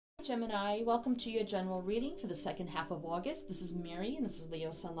Gemini, welcome to your general reading for the second half of August. This is Mary and this is Leo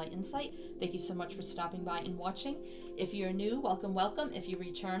Sunlight Insight. Thank you so much for stopping by and watching. If you're new, welcome, welcome. If you're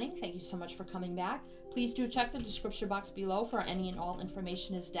returning, thank you so much for coming back. Please do check the description box below for any and all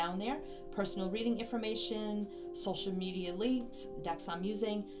information is down there. Personal reading information, social media links, decks I'm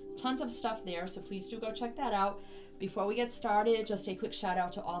using, tons of stuff there, so please do go check that out. Before we get started, just a quick shout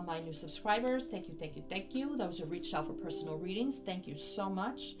out to all my new subscribers. Thank you, thank you, thank you. Those who reached out for personal readings, thank you so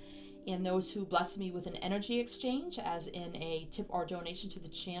much. And those who blessed me with an energy exchange, as in a tip or donation to the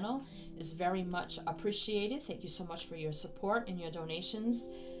channel, is very much appreciated. Thank you so much for your support and your donations.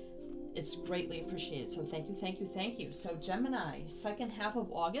 It's greatly appreciated. So thank you, thank you, thank you. So Gemini, second half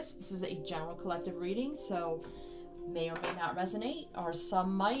of August. This is a general collective reading, so may or may not resonate, or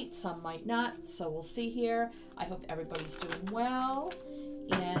some might not. So we'll see here. I hope everybody's doing well.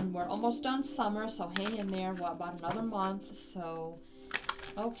 And we're almost done summer, so hang in there. What, about another month? So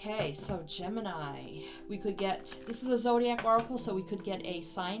okay, so Gemini, we could get, this is a zodiac oracle, so we could get a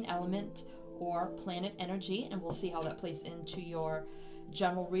sign, element, or planet energy, and we'll see how that plays into your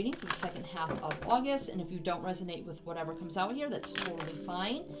general reading for the second half of August. And if you don't resonate with whatever comes out here, that's totally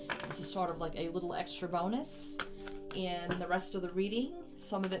fine. This is sort of like a little extra bonus. And the rest of the reading,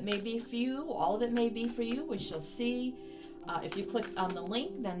 some of it may be for you, all of it may be for you, we shall see. If you clicked on the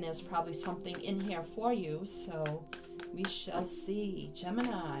link, then there's probably something in here for you, so we shall see.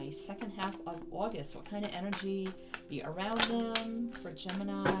 Gemini, second half of August. What kind of energy be around them for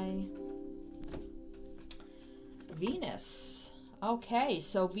Gemini? Venus. Okay,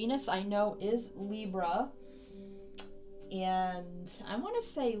 so Venus I know is Libra. And I want to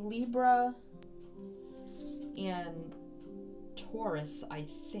say Libra and Taurus, I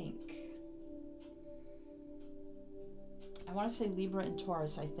think. I want to say Libra and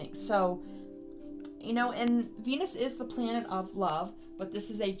Taurus, I think. So, you know, and Venus is the planet of love, but this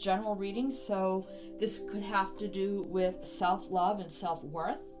is a general reading, so this could have to do with self-love and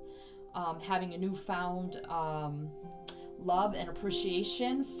self-worth, having a newfound love and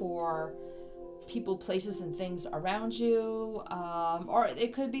appreciation for people, places, and things around you, or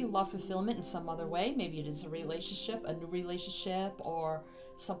it could be love fulfillment in some other way. Maybe it is a relationship, a new relationship, or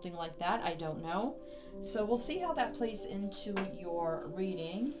something like that. I don't know. So we'll see how that plays into your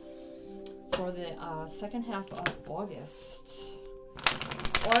reading for the second half of August.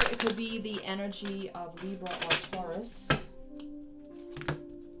 Or it could be the energy of Libra or Taurus.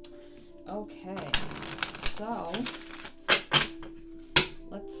 Okay, so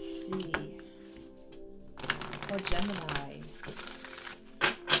let's see. For Gemini,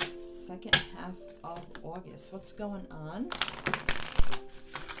 second half of August. What's going on?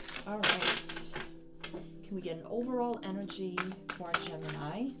 All right. Can we get an overall energy for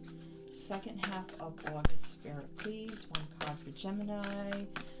Gemini? Second half of August, Spirit, please. One card for Gemini.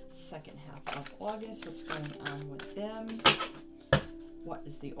 Second half of August. What's going on with them? What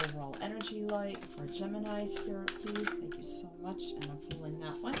is the overall energy like for Gemini, Spirit, please? Thank you so much. And I'm feeling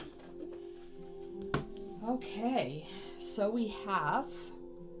that one. Okay, so we have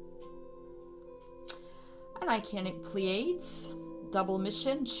an Iconic Pleiades, double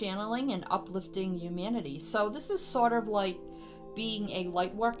mission, channeling, and uplifting humanity. So this is sort of like being a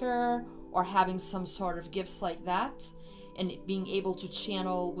light worker or having some sort of gifts like that, and being able to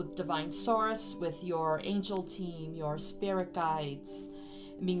channel with divine source, with your angel team, your spirit guides,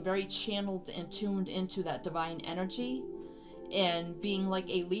 and being very channeled and tuned into that divine energy, and being like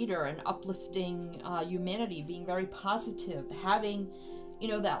a leader and uplifting humanity, being very positive, having, you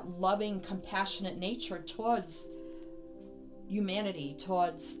know, that loving, compassionate nature towards humanity,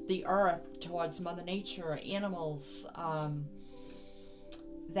 towards the earth, towards Mother Nature, animals,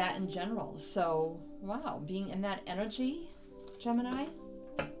 that in general. So, wow, being in that energy, Gemini.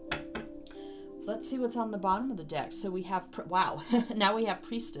 Let's see what's on the bottom of the deck. So we have, wow, now we have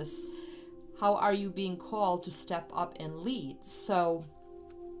Priestess. How are you being called to step up and lead? So,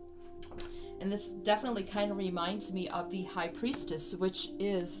 and this definitely kind of reminds me of the High Priestess, which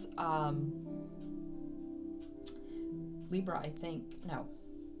is Libra, I think. No.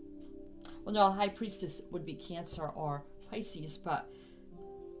 Well, no, High Priestess would be Cancer or Pisces, but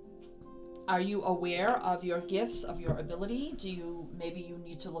are you aware of your gifts, of your ability? Maybe you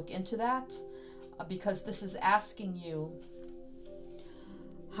need to look into that, because this is asking you,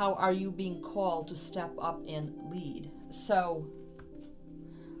 how are you being called to step up and lead? So,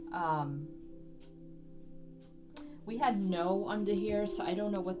 we had no under here, so I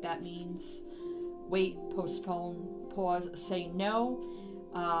don't know what that means. Wait, postpone, pause, say no.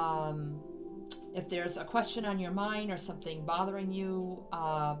 If there's a question on your mind or something bothering you,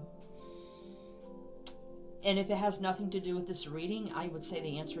 And if it has nothing to do with this reading, I would say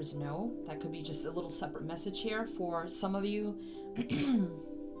the answer is no. That could be just a little separate message here for some of you.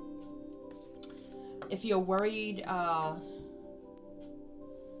 If you're worried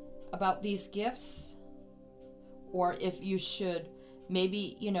about these gifts, or if you should,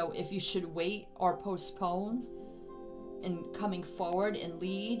 maybe, you know, if you should wait or postpone and coming forward and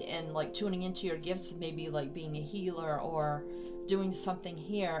lead and like tuning into your gifts, maybe like being a healer or doing something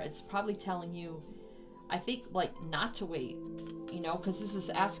here, it's probably telling you, I think, like not to wait, you know, because this is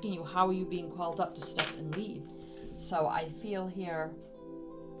asking you, how are you being called up to step and lead? So I feel here,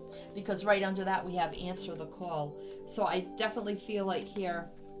 because right under that we have answer the call. So I definitely feel like here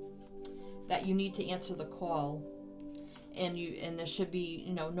that you need to answer the call, and there should be,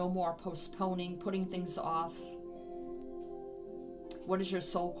 you know, no more postponing, putting things off. What is your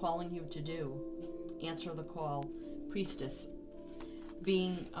soul calling you to do? Answer the call. Priestess,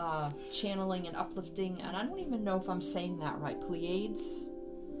 being channeling and uplifting, and I don't even know if I'm saying that right. Pleiades,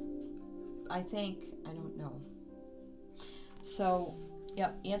 I think, I don't know. So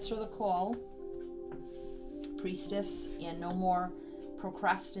yep, answer the call, Priestess, and no more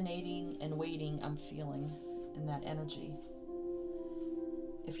procrastinating and waiting. I'm feeling in that energy.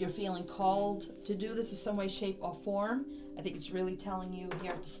 If you're feeling called to do this in some way, shape, or form, I think it's really telling you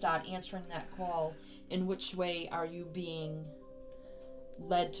here to start answering that call. In which way are you being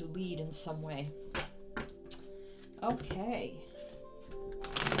led to lead in some way? Okay.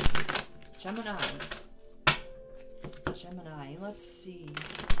 Gemini. Gemini, let's see.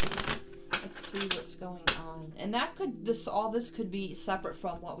 Let's see what's going on. And that could, all this could be separate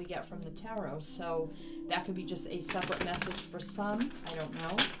from what we get from the tarot. So that could be just a separate message for some. I don't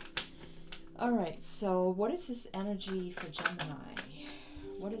know. All right, so what is this energy for Gemini?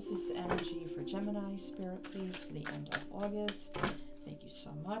 What is this energy for Gemini, Spirit, please, for the end of August? Thank you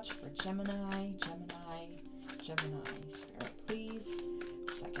so much for Gemini, Gemini, Gemini. Spirit, please.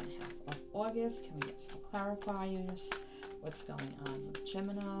 Second half of August. Can we get some clarifiers? What's going on with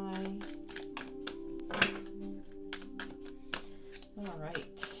Gemini? All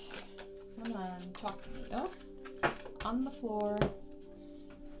right. Come on, talk to me. Oh, on the floor.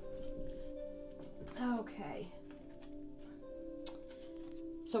 Okay.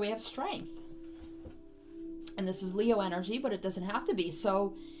 So we have strength. And this is Leo energy, but it doesn't have to be.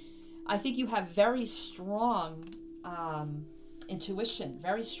 So I think you have very strong intuition,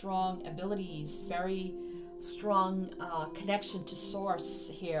 very strong abilities, very strong connection to source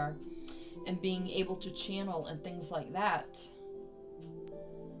here, and being able to channel and things like that.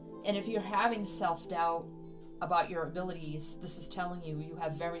 And if you're having self-doubt about your abilities, this is telling you you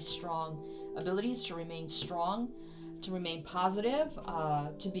have very strong abilities to remain strong, to remain positive,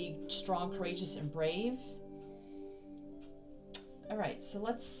 to be strong, courageous, and brave. All right, so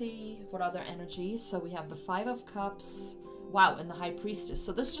let's see what other energies. So we have the Five of Cups, wow, and the High Priestess.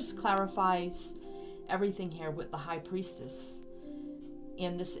 So this just clarifies everything here with the High Priestess.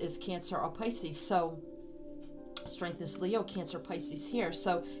 And this is Cancer or Pisces. So strength is Leo, Cancer, Pisces here.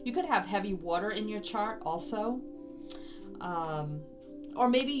 So you could have heavy water in your chart also. Or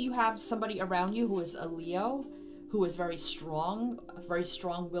maybe you have somebody around you who is a Leo, who is very strong, a very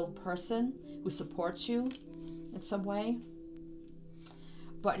strong-willed person who supports you in some way.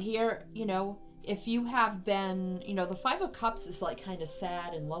 But here, you know, if you have been, you know, the Five of Cups is like kind of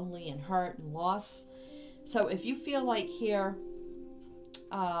sad and lonely and hurt and loss. So if you feel like here,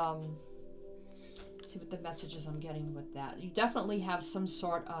 see what the messages I'm getting with that. You definitely have some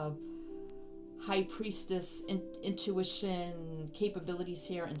sort of High Priestess intuition capabilities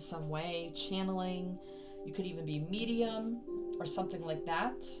here in some way, channeling. You could even be medium or something like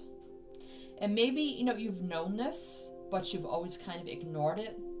that. And maybe, you know, you've known this, but you've always kind of ignored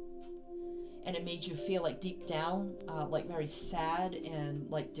it. And it made you feel like deep down, like very sad and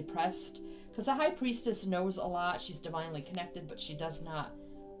like depressed. Because the High Priestess knows a lot. She's divinely connected, but she does not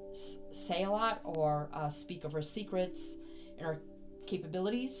say a lot or speak of her secrets and her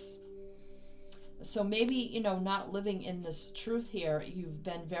capabilities. So maybe, you know, not living in this truth here, you've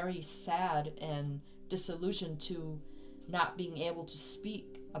been very sad and disillusioned to not being able to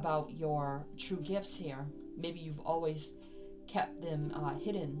speak about your true gifts here. Maybe you've always kept them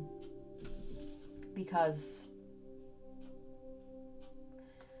hidden because...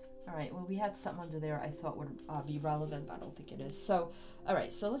 All right, well, we had something under there I thought would be relevant, but I don't think it is. So, all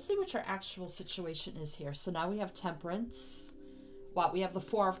right, so let's see what your actual situation is here. So now we have Temperance. Wow, we have the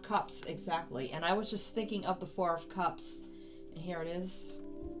Four of Cups, exactly. And I was just thinking of the Four of Cups, and here it is,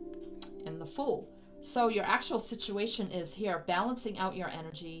 and the Fool. So your actual situation is here, balancing out your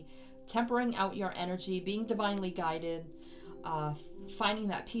energy, tempering out your energy, being divinely guided, finding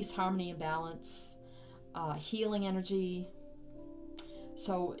that peace, harmony, and balance. healing energy.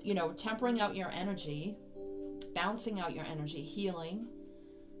 So, you know, tempering out your energy, balancing out your energy, healing.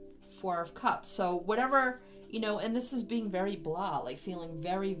 Four of Cups. So whatever, you know, and this is being very blah, like feeling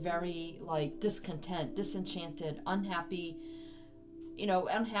very, very like discontent, disenchanted, unhappy, you know,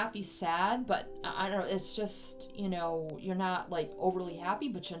 unhappy, sad, but I don't know, it's just, you know, you're not like overly happy,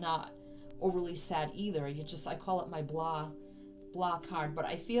 but you're not overly sad either. You just, I call it my blah card, but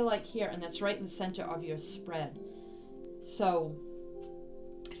I feel like here, and that's right in the center of your spread. So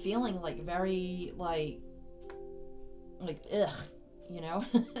feeling like very like ugh, you know,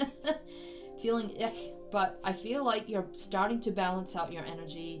 feeling ick, but I feel like you're starting to balance out your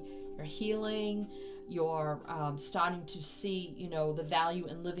energy, you're healing, you're starting to see, you know, the value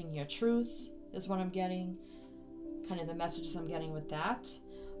in living your truth is what I'm getting, kind of the messages I'm getting with that.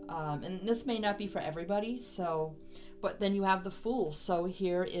 And this may not be for everybody, so, but then you have the Fool. So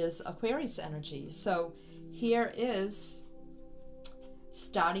here is Aquarius energy. So here is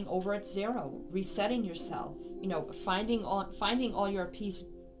starting over at zero, resetting yourself, you know, finding all your peace,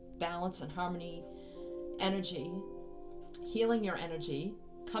 balance, and harmony energy, healing your energy,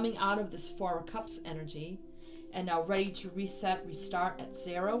 coming out of this Four of Cups energy, and now ready to reset, restart at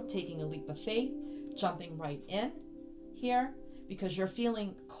zero, taking a leap of faith, jumping right in here, because you're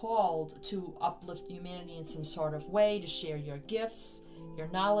feeling called to uplift humanity in some sort of way, to share your gifts, your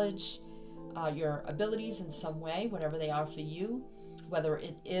knowledge, your abilities in some way, whatever they are for you, whether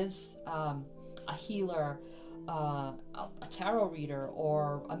it is a healer, a tarot reader,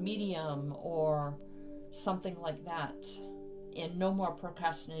 or a medium, or something like that. And no more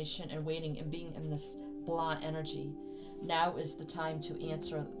procrastination and waiting and being in this blah energy. Now is the time to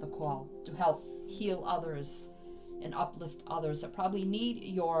answer the call, to help heal others and uplift others that probably need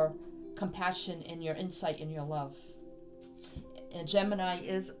your compassion and your insight and your love. And Gemini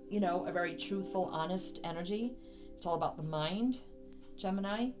is, you know, a very truthful, honest energy. It's all about the mind,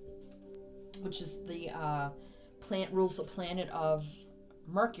 Gemini, which is the rules the planet of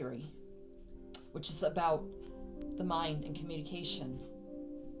Mercury, which is about the mind and communication.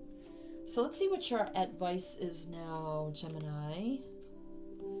 So let's see what your advice is now, Gemini,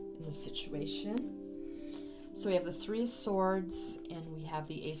 in this situation. So we have the Three of Swords and we have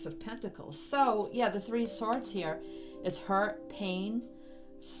the Ace of Pentacles. So yeah, the Three of Swords here is hurt, pain,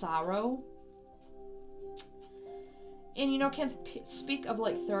 sorrow. And you know, can't speak of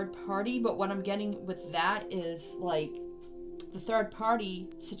like third party, but what I'm getting with that is like the third party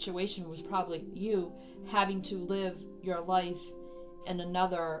situation was probably you having to live your life in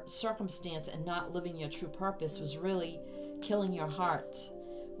another circumstance and not living your true purpose was really killing your heart,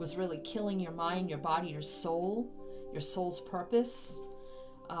 was really killing your mind, your body, your soul's purpose.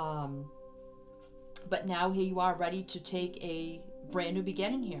 But now here you are, ready to take a brand new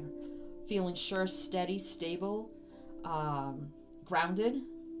beginning here, feeling sure, steady, stable, grounded,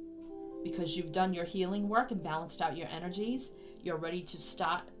 because you've done your healing work and balanced out your energies. You're ready to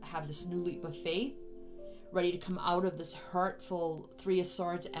have this new leap of faith, ready to come out of this hurtful Three of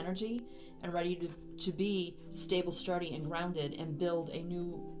Swords energy, and ready to be stable, sturdy, and grounded, and build a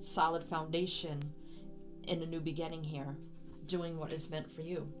new solid foundation in a new beginning here, doing what is meant for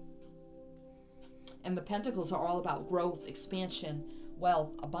you. And the Pentacles are all about growth, expansion,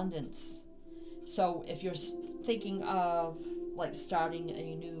 wealth, abundance. So if you're thinking of like starting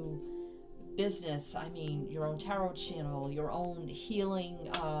a new business, I mean, your own tarot channel, your own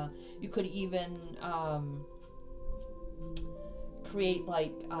healing, you could even create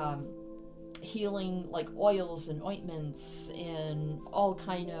like healing like oils and ointments and all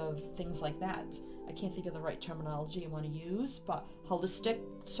kind of things like that. I can't think of the right terminology I want to use, but holistic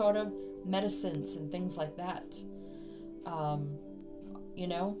sort of medicines and things like that. You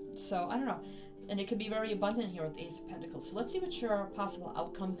know, so I don't know. And it could be very abundant here with the Ace of Pentacles. So let's see what your possible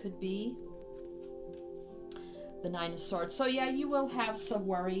outcome could be. The Nine of Swords. So yeah, you will have some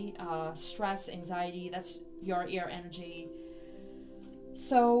worry, stress, anxiety. That's your air energy.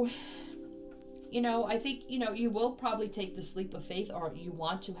 So, you know, I think, you know, you will probably take this leap of faith, or you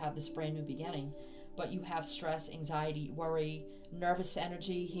want to have this brand new beginning, but you have stress, anxiety, worry, nervous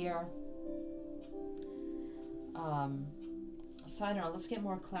energy here. So I don't know, let's get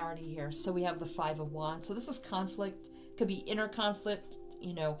more clarity here. So we have the Five of Wands. So this is conflict. Could be inner conflict,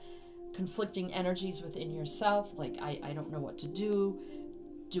 you know, conflicting energies within yourself. Like, I don't know what to do.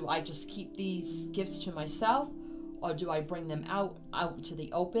 Do I just keep these gifts to myself? Or do I bring them out into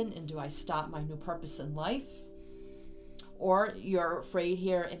the open? And do I start my new purpose in life? Or you're afraid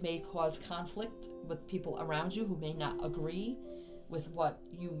here it may cause conflict with people around you who may not agree with what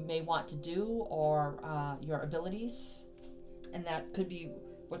you may want to do or your abilities. And that could be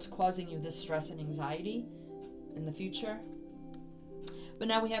what's causing you this stress and anxiety in the future. But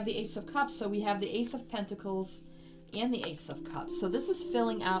now we have the Ace of Cups. So we have the Ace of Pentacles and the Ace of Cups. So this is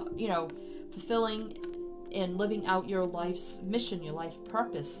filling out, you know, fulfilling and living out your life's mission, your life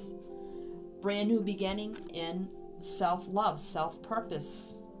purpose. Brand new beginning in self-love,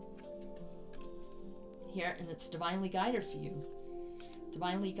 self-purpose. Here, and it's divinely guided for you.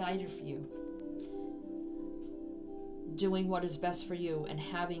 Divinely guided for you. Doing what is best for you and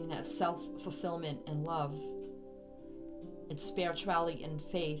having that self-fulfillment and love and spirituality and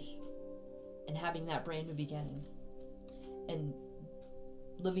faith and having that brand new beginning and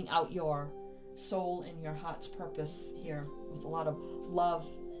living out your soul and your heart's purpose here with a lot of love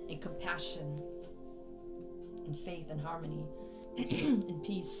and compassion and faith and harmony and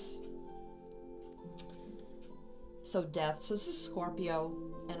peace. So death. So this is Scorpio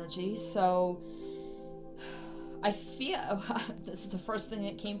energy. So I feel, this is the first thing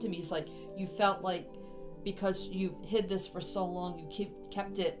that came to me, is like you felt like because you hid this for so long, you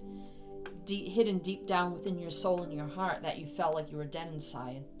kept it hidden deep down within your soul and your heart, that you felt like you were dead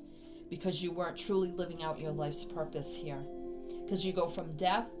inside because you weren't truly living out your life's purpose here. Because you go from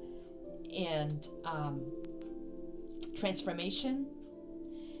death and transformation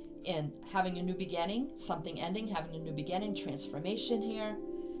and having a new beginning, something ending, having a new beginning, transformation here,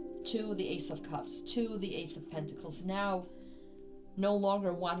 to the Ace of Cups, to the Ace of Pentacles. Now, no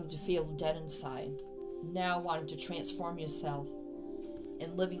longer wanting to feel dead inside. Now wanting to transform yourself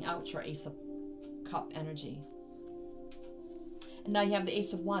and living out your Ace of Cup energy. And now you have the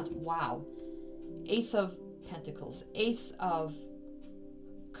Ace of Wands. Wow. Ace of Pentacles, Ace of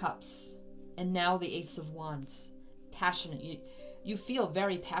Cups, and now the Ace of Wands. Passionate. You feel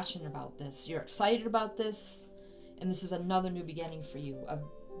very passionate about this. You're excited about this. And this is another new beginning for you of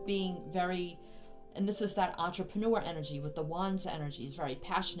being very, and this is that entrepreneur energy with the Wands energy. Is very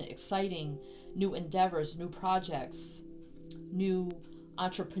passionate, exciting, new endeavors, new projects, new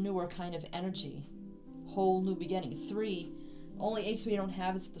entrepreneur kind of energy. Whole new beginning. 3, only ace we don't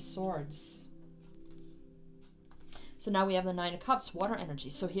have is the Swords. So now we have the 9 of Cups, water energy.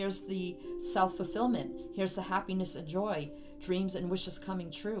 So here's the self-fulfillment. Here's the happiness and joy. Dreams and wishes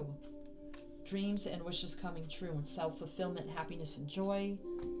coming true. Dreams and wishes coming true. And self-fulfillment, happiness and joy.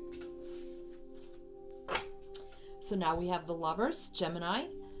 So now we have the Lovers, Gemini.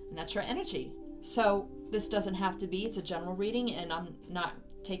 And that's your energy. So this doesn't have to be. It's a general reading. And I'm not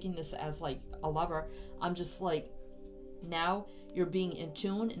taking this as like a lover. I'm just like, now you're being in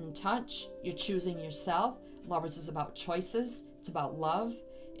tune and in touch. You're choosing yourself. Lovers is about choices. It's about love.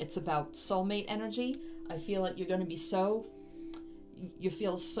 It's about soulmate energy. I feel like you're going to be so, you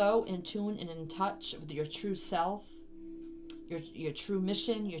feel so in tune and in touch with your true self, your true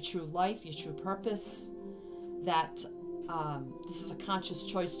mission, your true life, your true purpose, that this is a conscious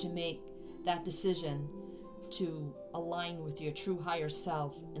choice to make that decision to align with your true higher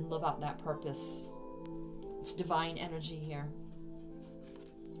self and live out that purpose. It's divine energy here.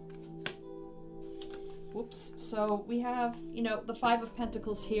 Whoops. So we have, you know, the 5 of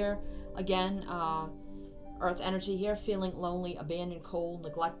Pentacles here. Again, earth energy here, feeling lonely, abandoned, cold,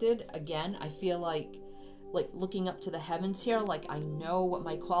 neglected. Again, I feel like looking up to the heavens here, like I know what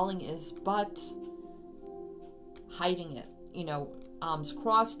my calling is, but hiding it. You know, arms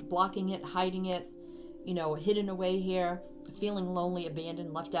crossed, blocking it, hiding it, you know, hidden away here, feeling lonely,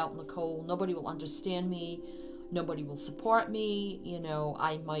 abandoned, left out in the cold. Nobody will understand me. Nobody will support me. You know,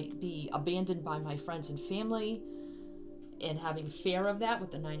 I might be abandoned by my friends and family, and having fear of that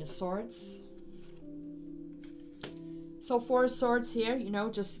with the 9 of Swords. So 4 of Swords here, you know,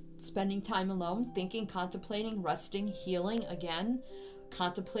 just spending time alone, thinking, contemplating, resting, healing again,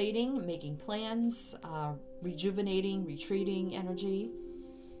 contemplating, making plans, rejuvenating, retreating energy.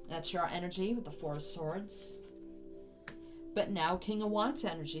 That's your energy with the 4 of Swords. But now King of Wands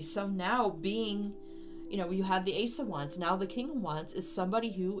energy. So now being, you know, you had the Ace of Wands. Now the King of Wands is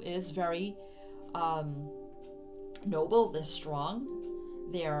somebody who is very noble. They're strong.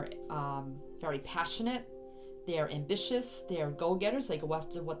 They're very passionate. They're ambitious. They're go-getters. They go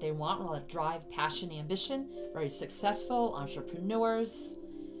after what they want. A lot of drive, passion, ambition. Very successful entrepreneurs.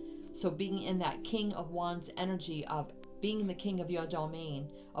 So being in that King of Wands energy of being the king of your domain,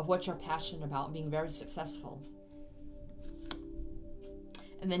 of what you're passionate about, and being very successful.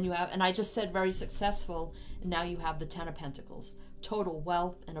 And then you have, and I just said very successful, and now you have the 10 of Pentacles. Total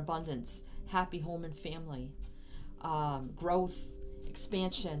wealth and abundance, happy home and family, growth,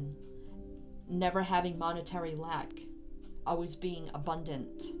 expansion, never having monetary lack, always being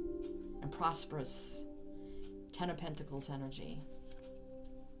abundant and prosperous. 10 of Pentacles energy.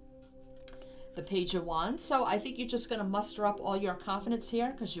 the Page of Wands. So I think you're just going to muster up all your confidence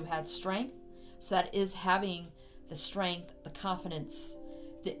here because you had strength. So that is having the strength, the confidence,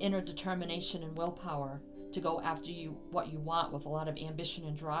 the inner determination and willpower to go after what you want with a lot of ambition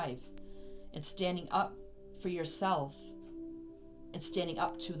and drive, and standing up for yourself and standing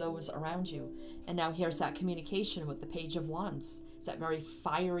up to those around you. And now here's that communication with the Page of Wands. It's that very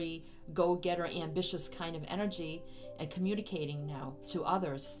fiery, go-getter, ambitious kind of energy, and communicating now to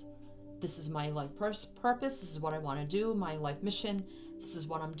others. This is my life purpose. This is what I want to do. My life mission. This is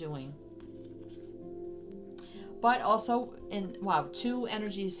what I'm doing. But also, wow, two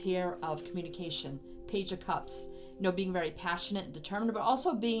energies here of communication. Page of Cups. You know, being very passionate and determined, but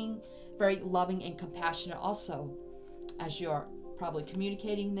also being very loving and compassionate also as you're probably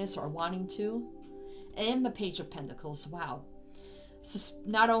communicating this or wanting to. And the Page of Pentacles. Wow. So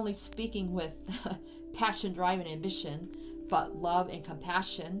not only speaking with passion, drive, and ambition, but love and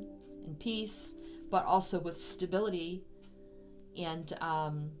compassion and peace, but also with stability and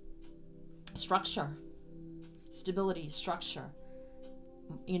structure. Stability, structure.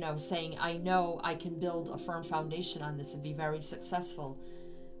 You know, saying, I know I can build a firm foundation on this and be very successful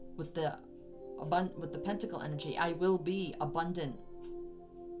with the Pentacle energy. I will be abundant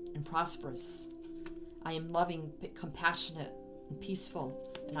and prosperous. I am loving, compassionate, and peaceful,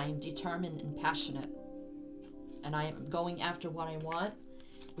 and I am determined and passionate, and I am going after what I want,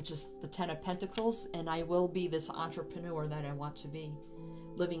 which is the Ten of Pentacles, and I will be this entrepreneur that I want to be,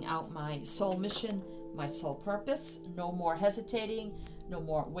 living out my soul mission, my soul purpose. No more hesitating, no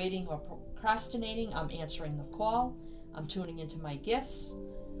more waiting or procrastinating. I'm answering the call. I'm tuning into my gifts,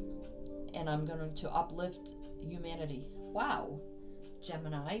 and I'm going to uplift humanity. Wow,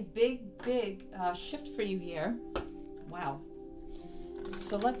 Gemini, big shift for you here. Wow.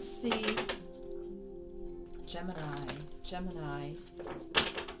 So let's see, Gemini,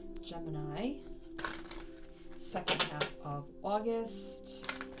 second half of August,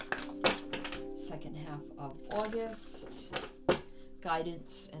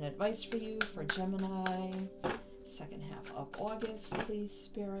 guidance and advice for you for Gemini, second half of August, please,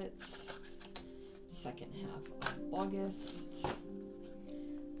 spirits, second half of August,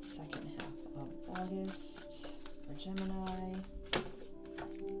 second half of August for Gemini.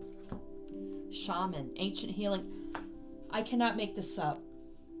 Shaman, ancient healing. I cannot make this up.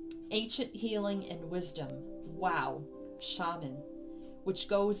 Ancient healing and wisdom. Wow. Shaman, which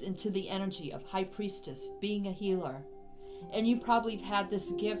goes into the energy of High Priestess, being a healer. And you probably have had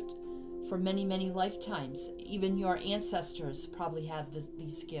this gift for many, many lifetimes. Even your ancestors probably had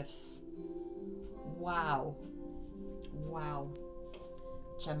these gifts. Wow. Wow.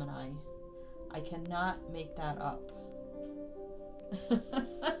 Gemini, I cannot make that up.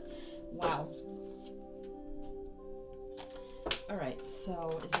 Wow. All right,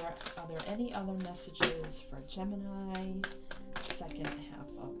 so are there any other messages for Gemini? Second half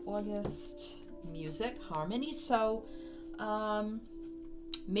of August. Music, harmony. So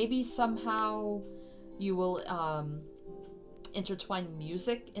maybe somehow you will intertwine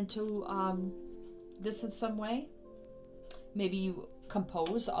music into this in some way. Maybe you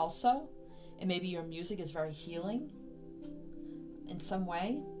compose also, and maybe your music is very healing in some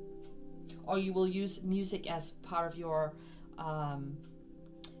way. Or you will use music as part of your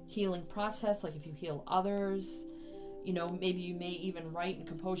healing process, like if you heal others, you know, maybe you may even write and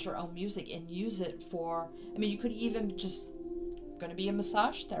compose your own music and use it for, I mean, you could even just going to be a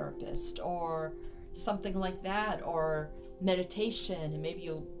massage therapist or something like that, or meditation, and maybe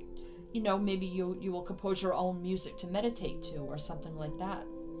you'll, you know, maybe you will compose your own music to meditate to or something like that.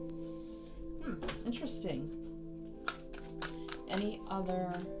 Interesting. Any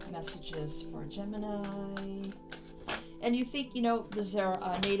other messages for Gemini? And you think, you know, there's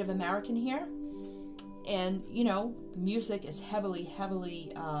a Native American here, and, you know, music is heavily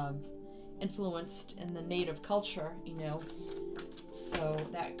influenced in the Native culture, you know, so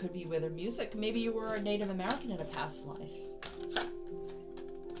that could be with their music. Maybe you were a Native American in a past life.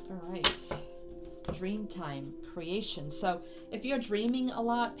 All right. Dream time, creation. So if you're dreaming a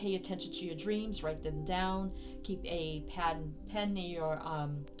lot, pay attention to your dreams, write them down, keep a pad and pen near your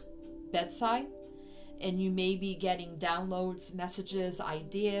bedside, and you may be getting downloads, messages,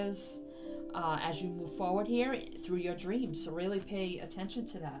 ideas as you move forward here through your dreams. So really pay attention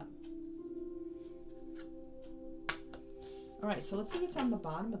to that. All right, so let's see what's on the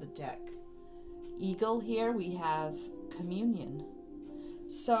bottom of the deck. Eagle here, we have communion.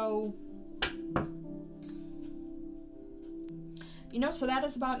 So, you know, so that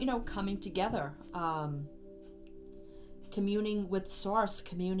is about, you know, coming together, communing with Source,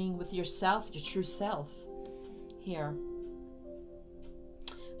 communing with yourself, your true self here.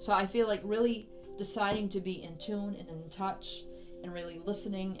 So I feel like really deciding to be in tune and in touch and really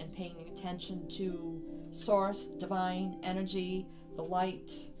listening and paying attention to source, divine energy, the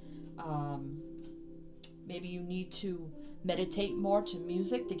light. Maybe you need to meditate more to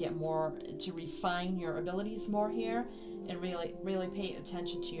music to get more, to refine your abilities more here, and really pay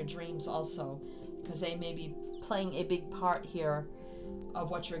attention to your dreams also, because they may be playing a big part here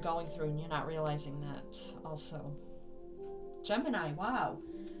of what you're going through and you're not realizing that also. Gemini, wow.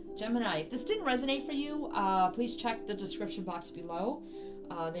 Gemini, if this didn't resonate for you, please check the description box below.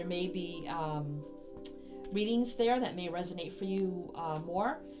 There may be readings there that may resonate for you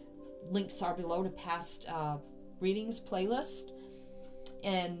more. Links are below to past readings playlist.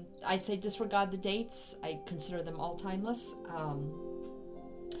 And I'd say disregard the dates. I consider them all timeless.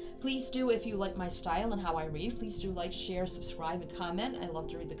 Please do, if you like my style and how I read, please do like, share, subscribe, and comment. I love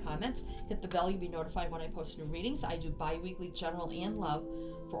to read the comments. Hit the bell, you'll be notified when I post new readings. I do bi-weekly general and love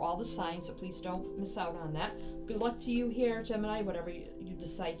for all the signs, so please don't miss out on that. Good luck to you here, Gemini, whatever you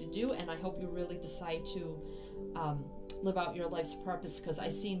decide to do, and I hope you really decide to live out your life's purpose, because I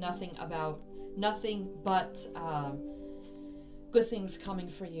see nothing but good things coming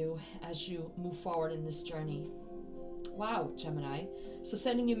for you as you move forward in this journey. Wow, Gemini. So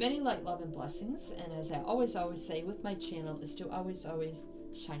sending you many light, love, and blessings. And as I always say with my channel is to always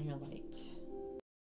shine your light.